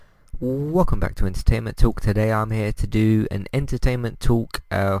Welcome back to Entertainment Talk. Today I'm here to do an Entertainment Talk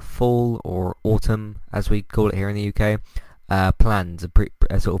fall or autumn, as we call it here in the UK, plans,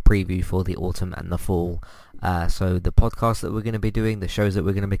 a sort of preview for the autumn and the fall. So the podcasts that we're going to be doing, the shows that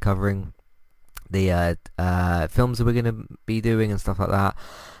we're going to be covering, the films that we're going to be doing and stuff like that.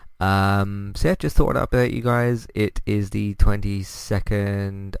 So yeah, just thought I'd update you guys. It is the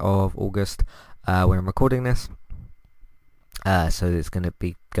 22nd of August when I'm recording this. So it's going to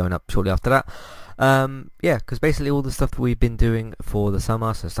be going up shortly after that. Yeah, because basically all the stuff that we've been doing for the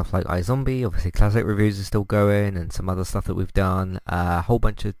summer, so stuff like iZombie, obviously classic reviews are still going, and some other stuff that we've done, a whole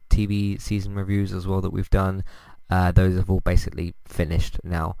bunch of TV season reviews as well that we've done. Those have all basically finished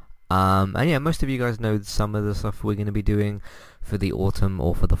now. And yeah, most of you guys know some of the stuff we're going to be doing for the autumn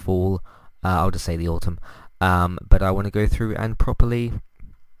or for the fall. I'll just say the autumn. But I want to go through and properly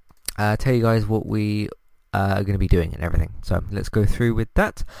tell you guys what we are going to be doing and everything. So let's go through with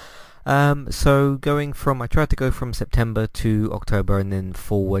that. So I tried to go from September to October and then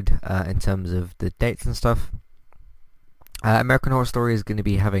forward in terms of the dates and stuff. American Horror Story is going to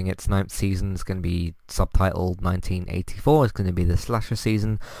be having its 9th season. It's going to be subtitled 1984. It's going to be the slasher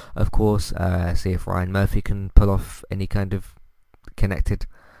season, of course. See if Ryan Murphy can pull off any kind of connected,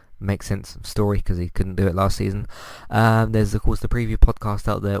 makes sense story, because he couldn't do it last season. There's of course the preview podcast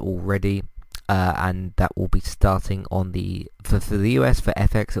out there already. And that will be starting on for the US, for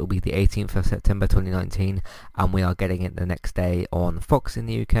FX, it will be the 18th of September 2019, and we are getting it the next day on Fox in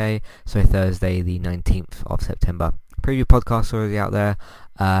the UK, so Thursday the 19th of September. Preview podcast already out there.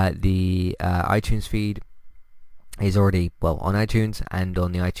 The iTunes feed is already, on iTunes and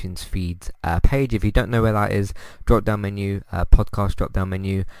on the iTunes feeds page. If you don't know where that is, drop down menu, podcast drop down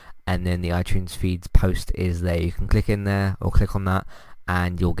menu, and then the iTunes feeds post is there. You can click in there or click on that,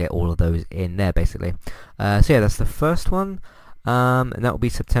 and you'll get all of those in there basically. So yeah, that's the first one, and that will be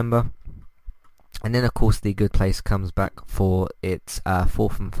September. And then of course The Good Place comes back for its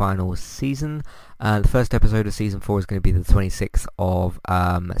fourth and final season. The first episode of season 4 is going to be the 26th of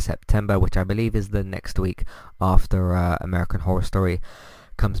September, which I believe is the next week after American Horror Story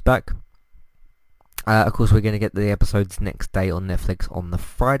comes back. Of course, we're going to get the episodes next day on Netflix on the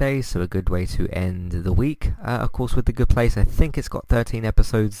Friday, so a good way to end the week. Of course, with The Good Place, I think it's got 13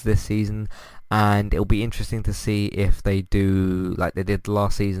 episodes this season, and it'll be interesting to see if they do, like they did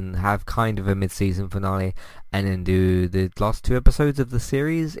last season, have kind of a mid-season finale, and then do the last 2 episodes of the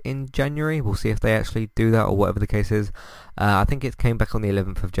series in January. We'll see if they actually do that, or whatever the case is. I think it came back on the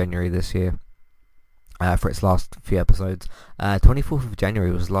 11th of January this year. For its last few episodes. 24th of January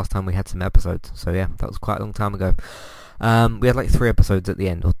was the last time we had some episodes, so yeah, that was quite a long time ago. We had like 3 episodes at the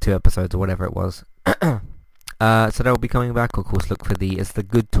end, or 2 episodes, or whatever it was. So they'll be coming back. Of course, look for it's the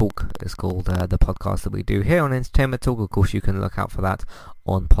Good Talk, it's called, the podcast that we do here on Entertainment Talk. Of course, you can look out for that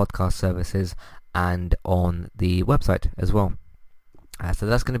on podcast services and on the website as well. So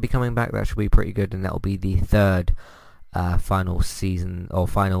that's going to be coming back. That should be pretty good, and that will be the third final season,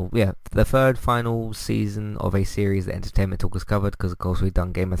 the third final season of a series that Entertainment Talk has covered, because of course we've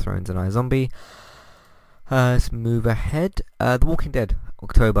done Game of Thrones and iZombie. Let's move ahead. The Walking Dead,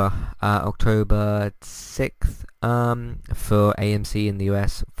 October 6th for AMC in the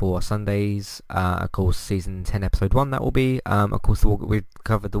US for Sundays. Of course, season 10 episode 1 that will be. Of course, we've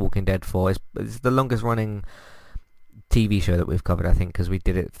covered The Walking Dead it's the longest running TV show that we've covered, I think, because we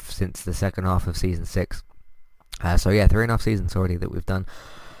did it since the second half of season 6. So yeah, 3.5 seasons already that we've done.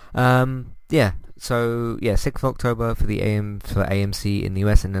 So 6th of October for AMC in the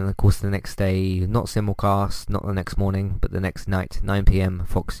US, and then of course the next day, not simulcast, not the next morning, but the next night, 9 PM,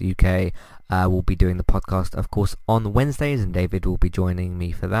 Fox UK, will be doing the podcast, of course, on Wednesdays, and David will be joining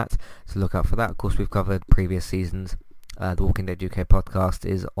me for that, so look out for that. Of course, we've covered previous seasons. The Walking Dead UK podcast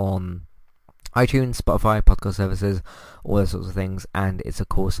is on iTunes, Spotify, podcast services, all those sorts of things, and it's of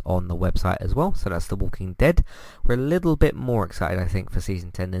course on the website as well. So that's The Walking Dead. We're a little bit more excited, I think, for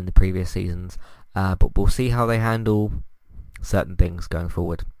season 10 than the previous seasons, but we'll see how they handle certain things going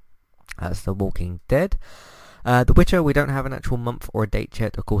forward. That's The Walking Dead. The Witcher, we don't have an actual month or a date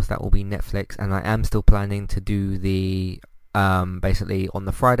yet. Of course, that will be Netflix, and I am still planning to do the basically on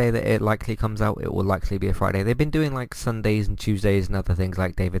the Friday that it likely comes out. It will likely be a Friday. They've been doing like Sundays and Tuesdays and other things,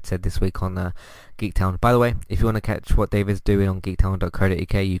 like David said this week on Geektown. By the way, if you want to catch what David's doing on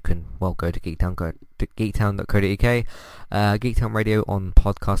geektown.co.uk, you can go to geektown.co.uk. Geektown Radio on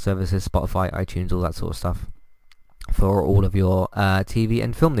podcast services, Spotify, iTunes, all that sort of stuff, for all of your TV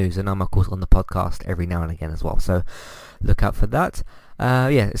and film news. And I'm of course on the podcast every now and again as well, so look out for that.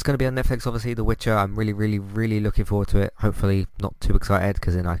 It's going to be on Netflix, obviously, The Witcher. I'm really, really, really looking forward to it. Hopefully not too excited,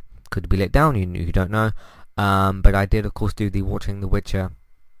 because then I could be let down, you don't know. But I did, of course, do the watching The Witcher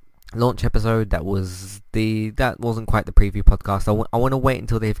launch episode. That wasn't quite the preview podcast. I want to wait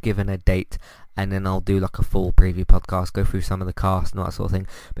until they've given a date, and then I'll do like a full preview podcast, go through some of the cast and all that sort of thing.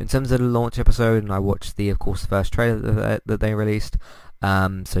 But in terms of the launch episode, and I watched the, of course, first trailer that they released,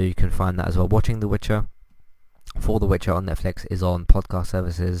 so you can find that as well. Watching The Witcher, For The Witcher on Netflix, is on podcast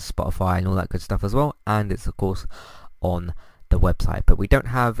services, Spotify and all that good stuff as well, and it's of course on the website. But we don't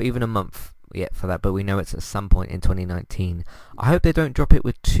have even a month yet for that, but we know it's at some point in 2019. I hope they don't drop it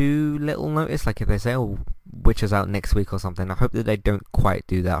with too little notice, like if they say, oh, Witcher's out next week or something. I hope that they don't quite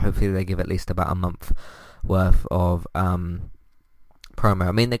do that. Hopefully they give at least about a month worth of promo.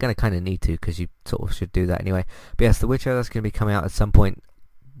 I mean, they're going to kind of need to, because you sort of should do that anyway. But yes, The Witcher, that's going to be coming out at some point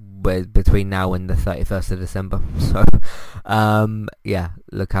between now and the 31st of December. So yeah,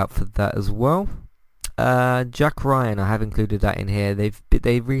 look out for that as well. Jack Ryan, I have included that in here.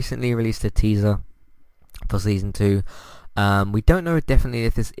 They've recently released a teaser for season 2. We don't know definitely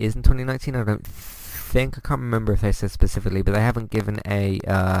if this is in 2019. I can't remember if they said specifically, but they haven't given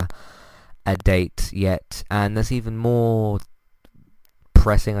a date yet, and that's even more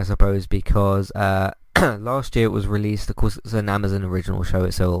pressing, I suppose, because last year it was released. Of course, it's an Amazon original show,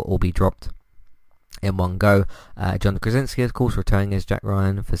 so it'll all be dropped in one go. John Krasinski, of course, returning as Jack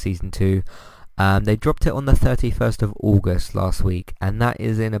Ryan for season 2. They dropped it on the 31st of August last week, and that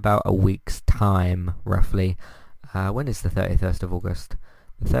is in about a week's time, roughly. When is the 31st of August?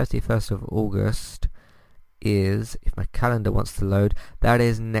 The 31st of August is, if my calendar wants to load, that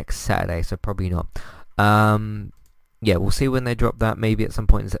is next Saturday, so probably not. Yeah, we'll see when they drop that, maybe at some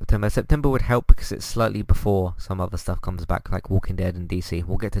point in September. September would help because it's slightly before some other stuff comes back, like Walking Dead and DC.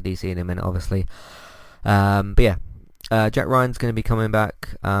 We'll get to DC in a minute, obviously. But yeah. Jack Ryan's going to be coming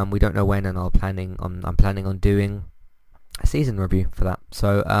back. We don't know when, and I'm planning on doing a season review for that.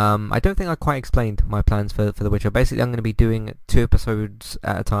 So I don't think I quite explained my plans for The Witcher. Basically, I'm going to be doing 2 episodes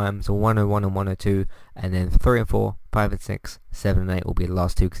at a time, so 101 and 102, and then 3 and 4, 5 and 6, 7 and 8 will be the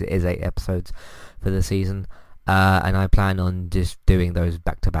last 2 because it is 8 episodes for the season. And I plan on just doing those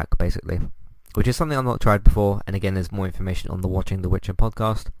back to back, basically, which is something I've not tried before. And again, there's more information on the Watching The Witcher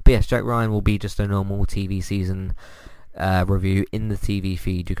podcast. But yes, Jack Ryan will be just a normal TV season review in the TV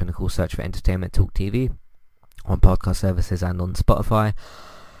feed. You can of course search for Entertainment Talk TV on podcast services and on Spotify,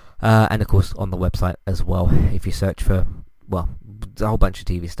 and of course on the website as well if you search for, well, a whole bunch of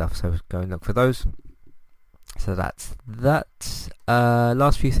TV stuff, so go and look for those. So that's that.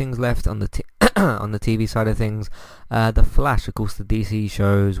 Last few things left on the on the TV side of things. The Flash, of course, the DC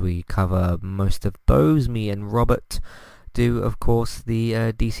shows, we cover most of those. Me and Robert do, of course, the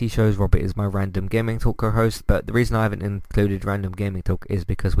DC shows. Robert is my Random Gaming Talk co-host, but the reason I haven't included Random Gaming Talk is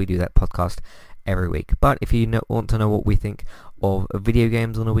because we do that podcast every week. But if you want to know what we think of video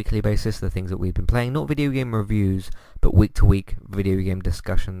games on a weekly basis, the things that we've been playing, not video game reviews, but week-to-week video game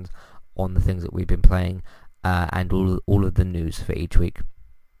discussions on the things that we've been playing, and all of the news for each week.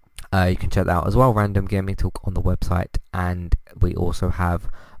 You can check that out as well, Random Gaming Talk on the website, and we also have,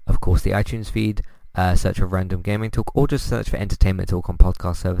 of course, the iTunes feed. Search for Random Gaming Talk, or just search for Entertainment Talk on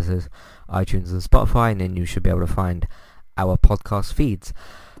podcast services, iTunes and Spotify, and then you should be able to find our podcast feeds.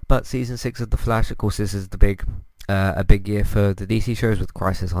 But season 6 of The Flash, of course, this is a big year for the DC shows with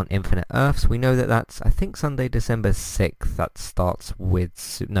Crisis on Infinite Earths. We know that that's, I think, Sunday, December 6th. That starts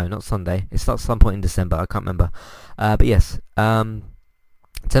with, no, not Sunday. It starts some point in December. I can't remember. But yes, in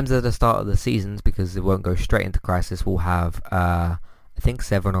terms of the start of the seasons, because it won't go straight into Crisis, we'll have, I think,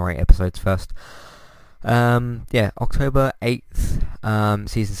 7 or 8 episodes first. October 8th,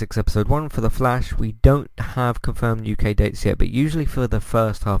 season 6 episode 1 for The Flash. We don't have confirmed UK dates yet, but usually for the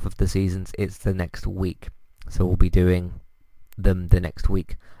first half of the seasons it's the next week, so we'll be doing them the next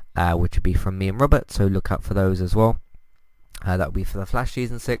week, which will be from me and Robert, so look out for those as well. That will be for The Flash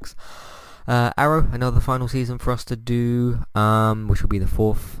season 6. Arrow, another final season for us to do, which will be the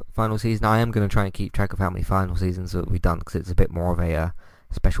 4th final season. I am going to try and keep track of how many final seasons that we've done, because it's a bit more of a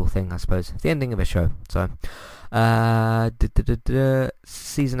special thing, I suppose. It's the ending of a show. So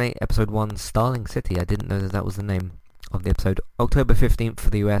season 8 episode 1, Starling City. I didn't know that was the name of the episode. October 15th for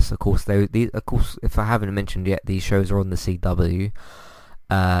the US. Of course, if I haven't mentioned yet, these shows are on the CW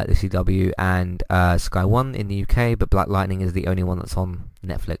and Sky One in the UK, but Black Lightning is the only one that's on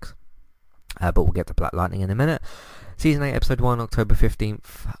Netflix. But we'll get to Black Lightning in a minute. Season 8 episode 1, October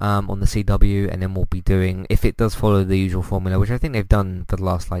 15th on the CW, and then we'll be doing, if it does follow the usual formula, which I think they've done for the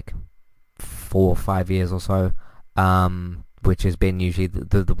last 4 or 5 years or so, which has been usually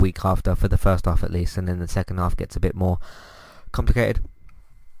the week after, for the first half at least, and then the second half gets a bit more complicated.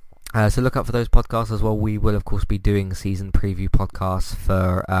 So look out for those podcasts as well. We will of course be doing season preview podcasts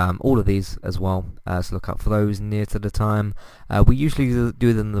for all of these as well. So look out for those near to the time. We usually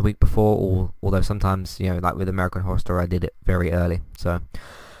do them the week before, or although sometimes, like with American Horror Story, I did it very early. So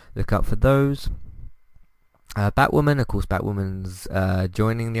look out for those. Batwoman, of course, Batwoman's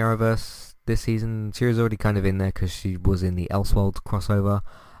joining the Arrowverse this season. She was already kind of in there because she was in the Elseworlds crossover.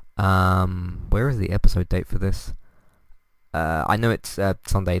 Where is the episode date for this? I know it's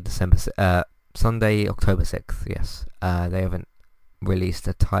Sunday, October 6th, yes. They haven't released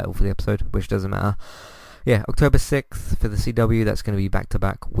a title for the episode, which doesn't matter. Yeah, October 6th for the CW, that's going to be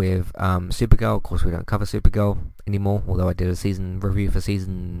back-to-back with Supergirl. Of course, we don't cover Supergirl anymore, although I did a season review for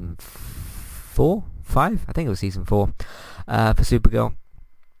season 4? 5? I think it was season 4 for Supergirl.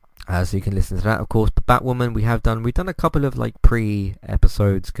 So you can listen to that, of course. But Batwoman, we've done a couple of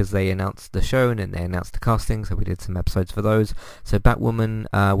pre-episodes because they announced the show and then they announced the casting, so we did some episodes for those. So Batwoman,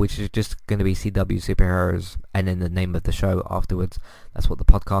 which is just going to be CW superheroes, and then the name of the show afterwards. That's what the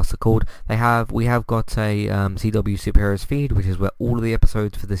podcasts are called. We have got a CW superheroes feed, which is where all of the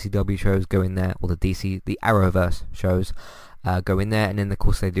episodes for the CW shows go in there, or the Arrowverse shows. Go in there, and then of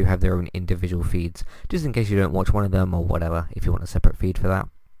course they do have their own individual feeds, just in case you don't watch one of them or whatever, if you want a separate feed for that.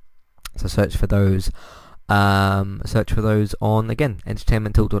 So search for those on, again,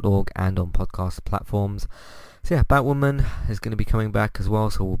 entertainmenttalk.org and on podcast platforms. So yeah, Batwoman is going to be coming back as well,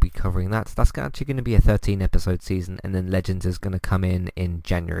 so we'll be covering that. So that's actually going to be a 13 episode season, and then Legends is going to come in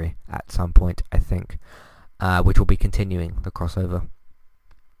January at some point, I think, which will be continuing the crossover.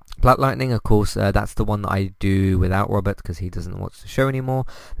 Black Lightning, of course, that's the one that I do without Robert because he doesn't watch the show anymore.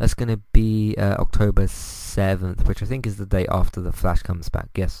 That's going to be October 7th, which I think is the day after the Flash comes back.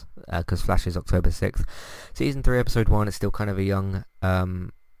 Yes, because Flash is October 6th. Season 3, Episode 1 is still kind of a young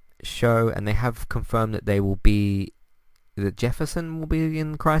show, and they have confirmed that that Jefferson will be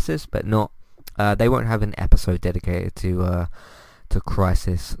in Crisis, but not. They won't have an episode dedicated to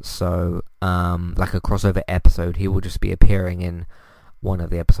Crisis, so like a crossover episode. He will just be appearing in one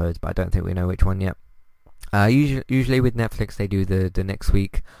of the episodes, but I don't think we know which one yet. Usually with Netflix they do the next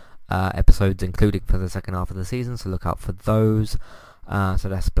week episodes, including for the second half of the season, so look out for those. So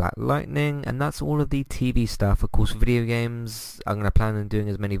that's Black Lightning, and that's all of the TV stuff. Of course, video games, I'm going to plan on doing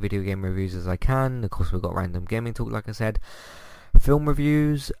as many video game reviews as I can. Of course, we've got Random Gaming Talk, like I said. Film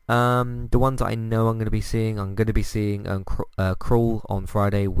reviews, the ones that I know I'm going to be seeing Crawl on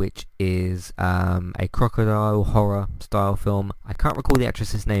Friday, which is a crocodile horror style film. I can't recall the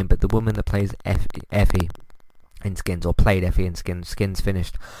actress's name, but the woman that plays Effie in Skins, or played Effie in Skins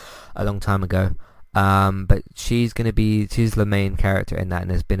finished a long time ago, but she's the main character in that,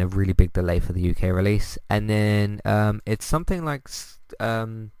 and there's been a really big delay for the UK release. And then it's something like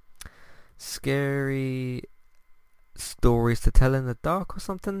Scary Stories to Tell in the Dark or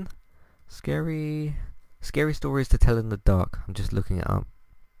something. Scary Stories to Tell in the Dark. I'm just looking it up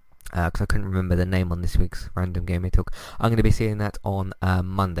because I couldn't remember the name on this week's Random Gaming Talk. I'm going to be seeing that on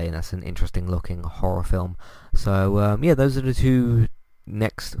Monday, and that's an interesting looking horror film. So yeah, those are the two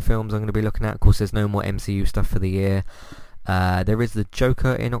next films I'm going to be looking at. Of course, there's no more MCU stuff for the year. There is the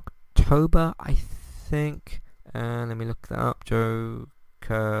Joker in October, I think. Let me look that up.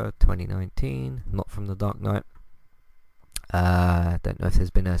 Joker 2019, not from The Dark Knight. Don't know if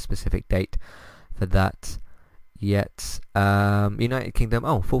there's been a specific date for that yet. United Kingdom,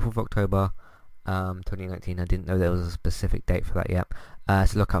 4th of October 2019. I didn't know there was a specific date for that yet.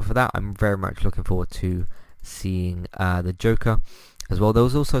 So look out for that. I'm very much looking forward to seeing the Joker as well. There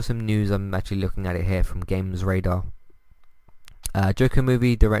was also some news, I'm actually looking at it here, from Games Radar. Joker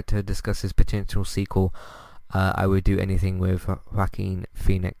movie director discusses potential sequel. I would do anything with Joaquin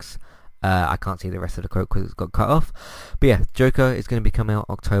Phoenix. I can't see the rest of the quote because it's got cut off. But yeah, Joker is going to be coming out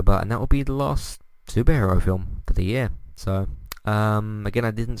October, and that will be the last superhero film for the year. So, again,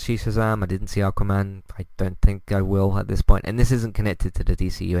 I didn't see Shazam, I didn't see Aquaman. I don't think I will at this point. And this isn't connected to the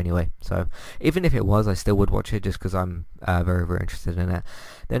DCU anyway. So, even if it was, I still would watch it just because I'm very, very interested in it.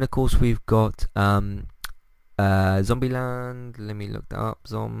 Then, of course, we've got Zombieland. Let me look that up.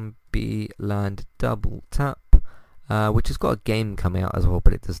 Zombieland Double Tap. Which has got a game coming out as well,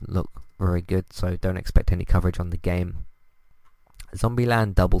 but it doesn't look very good, so don't expect any coverage on the game.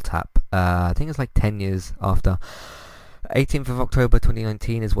 Zombieland Double Tap. I think it's like 10 years after. 18th of October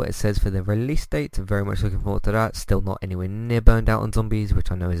 2019 is what it says for the release date. I'm very much looking forward to that. Still not anywhere near burned out on zombies,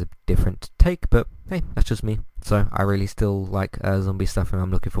 which I know is a different take, but hey, that's just me. So I really still like zombie stuff, and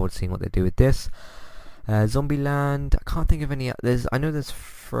I'm looking forward to seeing what they do with this. Zombieland. I can't think of any. I know there's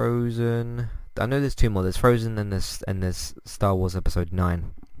Frozen. I know there's two more. There's Frozen and there's Star Wars Episode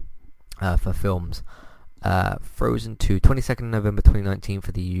 9 for films. Frozen 2, 22nd November 2019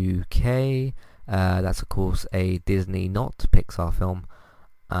 for the UK. That's of course a Disney, not Pixar film,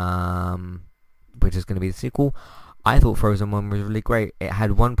 which is going to be the sequel. I thought Frozen 1 was really great. It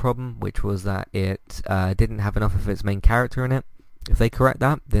had one problem, which was that it didn't have enough of its main character in it. If they correct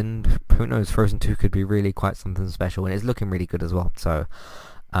that, then who knows, Frozen 2 could be really quite something special, and it's looking really good as well. So,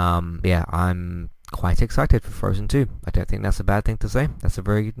 yeah, I'm quite excited for Frozen 2. I don't think that's a bad thing to say. That's a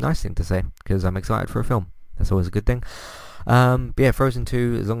very nice thing to say, because I'm excited for a film. That's always a good thing. But yeah, Frozen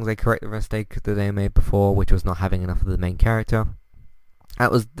 2, as long as they correct the mistake that they made before, which was not having enough of the main character.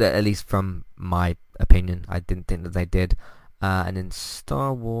 That was, at least from my opinion, I didn't think that they did. And then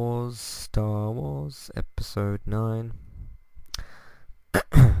Star Wars Episode 9.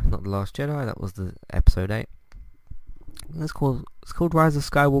 Not The Last Jedi, that was the Episode 8. It's called Rise of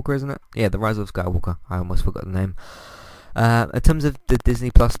Skywalker, isn't it? Yeah, The Rise of Skywalker. I almost forgot the name. In terms of the Disney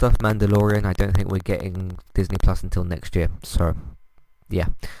Plus stuff, Mandalorian, I don't think we're getting Disney Plus until next year. So, yeah,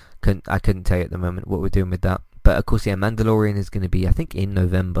 I couldn't tell you at the moment what we're doing with that. But of course, yeah, Mandalorian is going to be, I think, in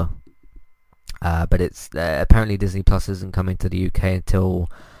November. But it's apparently Disney Plus isn't coming to the UK until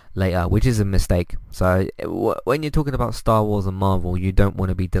later, which is a mistake. So when you're talking about Star Wars and Marvel, you don't want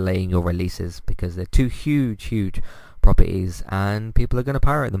to be delaying your releases because they're two huge properties and people are going to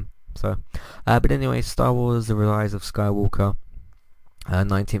pirate them. So, but anyway, Star Wars: The Rise of Skywalker,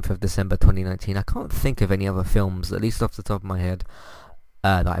 19th of December 2019. I can't think of any other films, at least off the top of my head,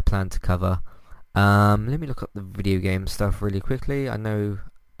 that I plan to cover. Let me look up the video game stuff really quickly. I know,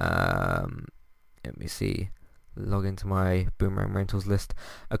 let me see, log into my Boomerang Rentals list.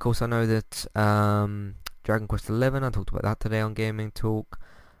 Of course, I know that Dragon Quest XI, I talked about that today on Gaming Talk.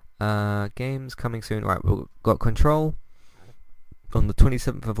 Games coming soon. Right, we've got Control on the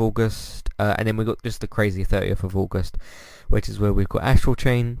 27th of August, and then we've got just the crazy 30th of August, which is where we've got Astral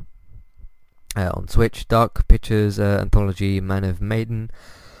Chain on Switch, Dark Pictures Anthology, Man of Maiden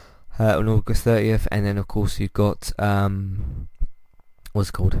on August 30th, and then of course you've got what's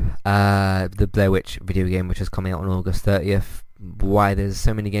it called, the Blair Witch video game, which is coming out on August 30th. Why there's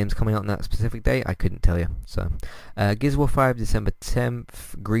so many games coming out on that specific day, I couldn't tell you. So, Gears of War 5 December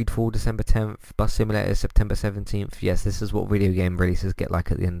 10th, Greedfall December 10th, Bus Simulator September 17th. Yes, this is what video game releases get like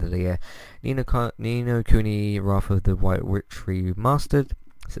at the end of the year. Ni no Kuni Wrath of the White Witch Remastered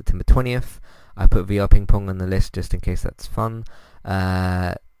September 20th. I put VR Ping Pong on the list just in case that's fun.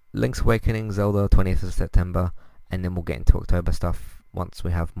 Link's Awakening Zelda 20th of September, and then we'll get into October stuff once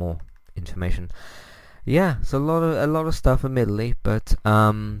we have more information. Yeah, so a lot of stuff admittedly, but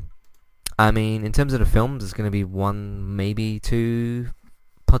I mean, in terms of the films, there's going to be one, maybe two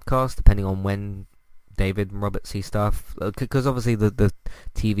podcasts, depending on when David and Robert see stuff, because obviously the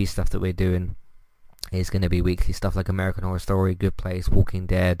TV stuff that we're doing is going to be weekly stuff like American Horror Story, Good Place, Walking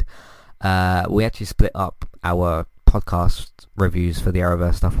Dead. We actually split up our podcast reviews for the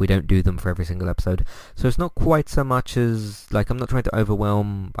Arrowverse stuff. We don't do them for every single episode, so it's not quite so much as, like, I'm not trying to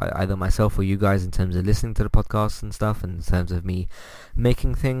overwhelm either myself or you guys in terms of listening to the podcasts and stuff, and in terms of me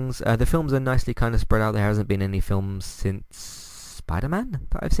making things. The films are nicely kind of spread out. There hasn't been any films since Spider-Man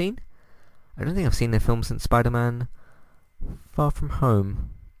that I've seen. I don't think I've seen a film since Spider-Man Far From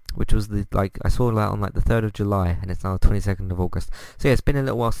Home, which was I saw that on like the 3rd of July, and it's now the 22nd of August. So yeah, it's been a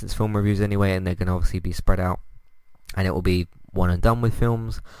little while since film reviews anyway, and they're going to obviously be spread out, and it will be one and done with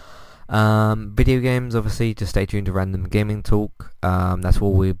films. Video games, obviously, just stay tuned to Random Gaming Talk. That's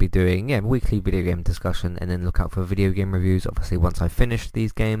what we'll be doing. Yeah, weekly video game discussion, and then look out for video game reviews, obviously, once I finish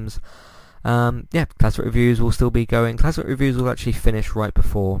these games. Yeah, Classic Reviews will still be going. Classic Reviews will actually finish right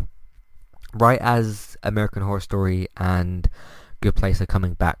as American Horror Story and Good Place are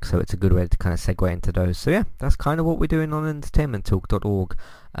coming back, so it's a good way to kind of segue into those. So yeah, that's kind of what we're doing on entertainmenttalk.org,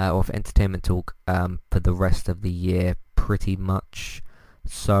 or for Entertainment Talk, for the rest of the year, pretty much.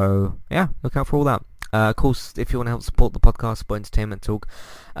 So yeah, look out for all that. Of course, if you want to help support the podcast by Entertainment Talk,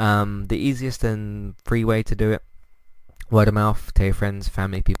 the easiest and free way to do it, word of mouth, tell your friends,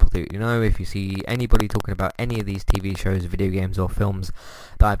 family, people that you know. If you see anybody talking about any of these TV shows, video games or films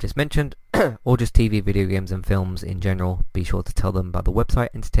that I've just mentioned, or just TV, video games and films in general, be sure to tell them about the website,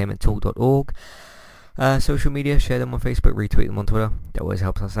 entertainmenttalk.org. Social media, share them on Facebook, retweet them on Twitter. That always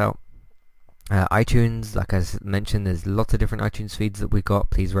helps us out. iTunes, like I mentioned, there's lots of different iTunes feeds that we've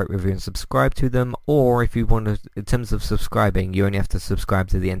got. Please rate, review and subscribe to them. Or if you want to, in terms of subscribing, you only have to subscribe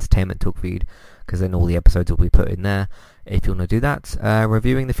to the Entertainment Talk feed, because then all the episodes will be put in there. If you want to do that,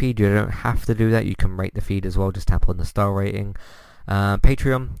 reviewing the feed, you don't have to do that. You can rate the feed as well. Just tap on the star rating.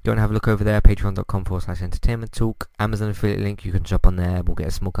 Patreon, go and have a look over there, patreon.com/entertainment talk. Amazon affiliate link, you can shop on there. We'll get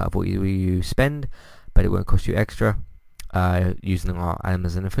a small cut of what you spend, but it won't cost you extra using our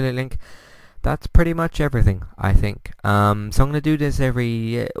Amazon affiliate link. that's pretty much everything, I think. So I'm gonna do this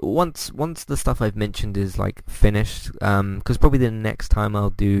every once the stuff I've mentioned is like finished. Because probably the next time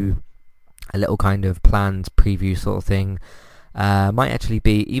I'll do a little kind of planned preview sort of thing. Might actually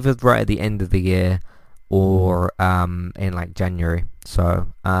be either right at the end of the year or in like January. So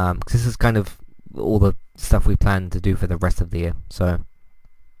 'cause this is kind of all the stuff we plan to do for the rest of the year. So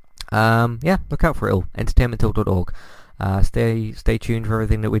yeah, look out for it all. Entertainmenttalk.org. Stay tuned for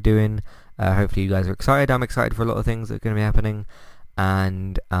everything that we're doing. Hopefully you guys are excited. I'm excited for a lot of things that are going to be happening.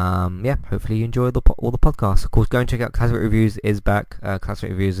 And yeah, hopefully you enjoy all the podcasts. Of course, go and check out Classic Reviews is back. Classic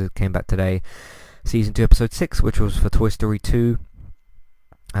Reviews came back today. Season 2, Episode 6, which was for Toy Story 2.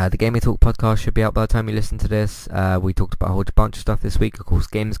 The Gaming Talk podcast should be out by the time you listen to this. We talked about a whole bunch of stuff this week. Of course,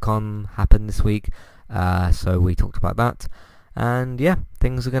 Gamescom happened this week. So we talked about that. And yeah,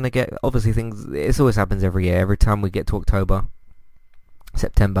 things are going to get... Obviously, it always happens every year. Every time we get to October,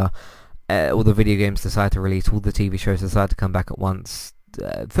 September... all the video games decide to release, all the TV shows decide to come back at once.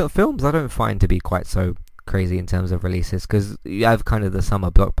 Films I don't find to be quite so crazy in terms of releases, because you have kind of the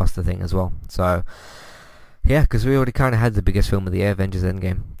summer blockbuster thing as well. So yeah, because we already kind of had the biggest film of the year, Avengers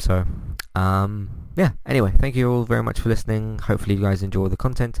Endgame. So yeah, anyway, thank you all very much for listening. Hopefully you guys enjoy the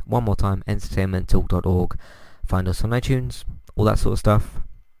content. One more time, entertainmenttalk.org. Find us on iTunes, all that sort of stuff.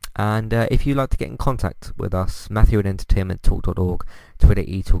 And if you'd like to get in contact with us, Matthew at entertainmenttalk.org, Twitter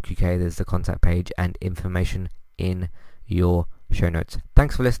eTalkUK, there's the contact page and information in your show notes.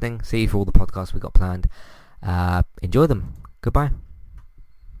 Thanks for listening. See you for all the podcasts we got planned. Enjoy them. Goodbye.